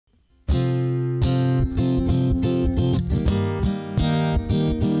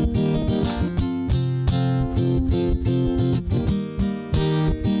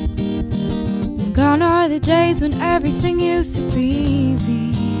days when everything used to be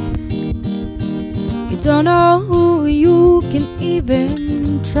easy. You don't know who you can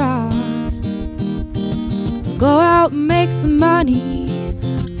even trust. Go out and make some money,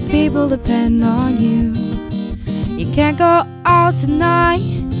 people depend on you. You can't go out tonight,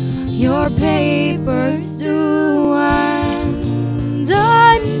 your paper's due. And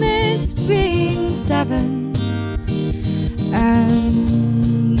I miss being 7.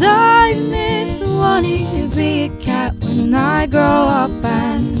 And I miss wanting to be a cat when I grow up.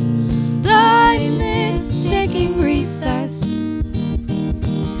 And I miss taking recess,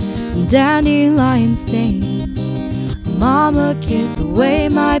 dandelion stains, mama kissed away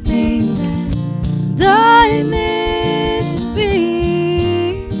my pains. And I miss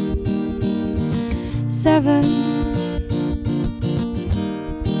being 7.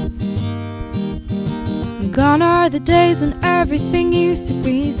 Gone are the days when everything used to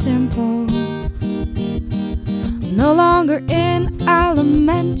be simple. No longer in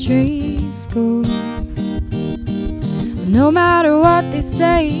elementary school. No matter what they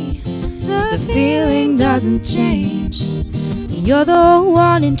say, the feeling doesn't change. You're the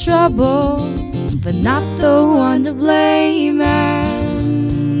one in trouble, but not the one to blame.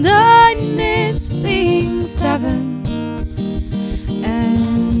 And I miss being 7.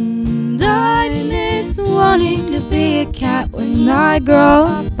 And I miss wanting to be a cat when I grow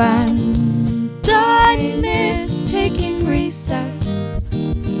up. And I miss taking recess,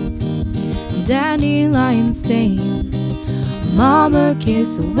 dandelion stains, mama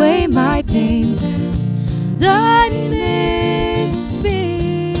kiss away my pains. And I miss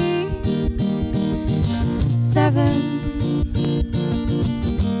being 7. And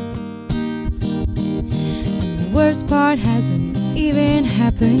the worst part hasn't even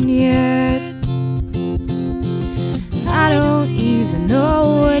happened yet. I don't even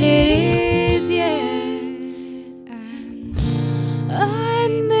know what it is yet. And I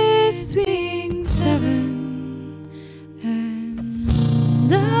miss being 7.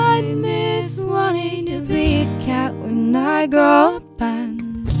 And I miss wanting to be a cat when I grow up.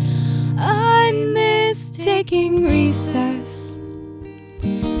 And I miss taking recess,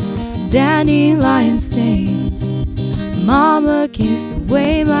 dandelion stains, mama kiss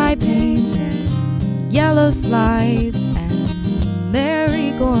away my pains. And yellow slides and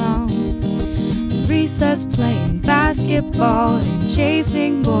merry-go-rounds, recess playing basketball and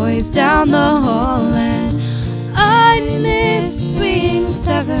chasing boys down the hall. And I miss being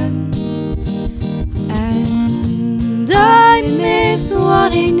 7. And I miss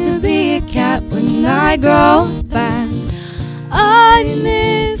wanting to be a cat when I grow up. And I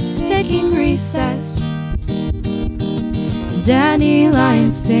miss taking recess,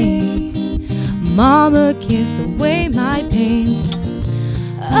 dandelion stains, mama kiss away my pains.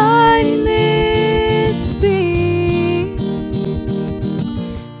 I miss being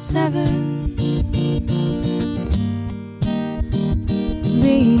 7.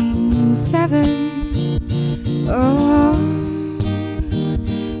 Being 7.